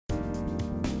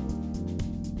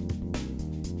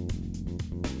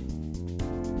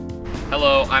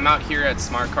Hello, I'm out here at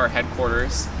Smartcar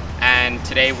headquarters, and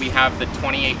today we have the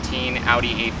 2018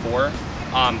 Audi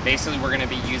A4. Basically, we're going to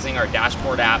be using our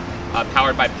dashboard app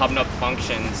powered by PubNub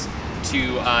Functions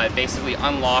to basically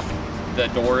unlock the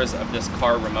doors of this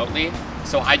car remotely.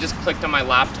 So I just clicked on my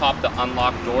laptop the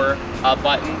unlock door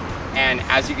button, and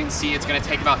as you can see, it's going to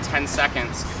take about 10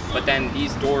 seconds, but then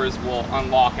these doors will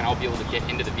unlock and I'll be able to get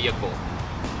into the vehicle.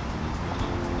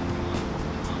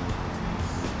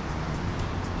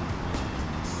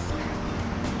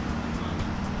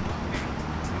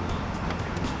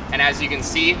 And as you can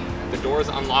see, the door is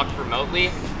unlocked remotely,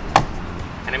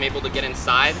 and I'm able to get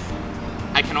inside.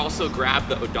 I can also grab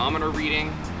the odometer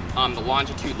reading, the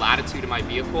longitude, latitude of my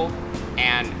vehicle,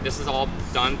 and this is all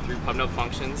done through PubNub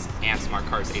Functions and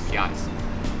Smartcar's APIs.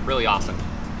 Really awesome.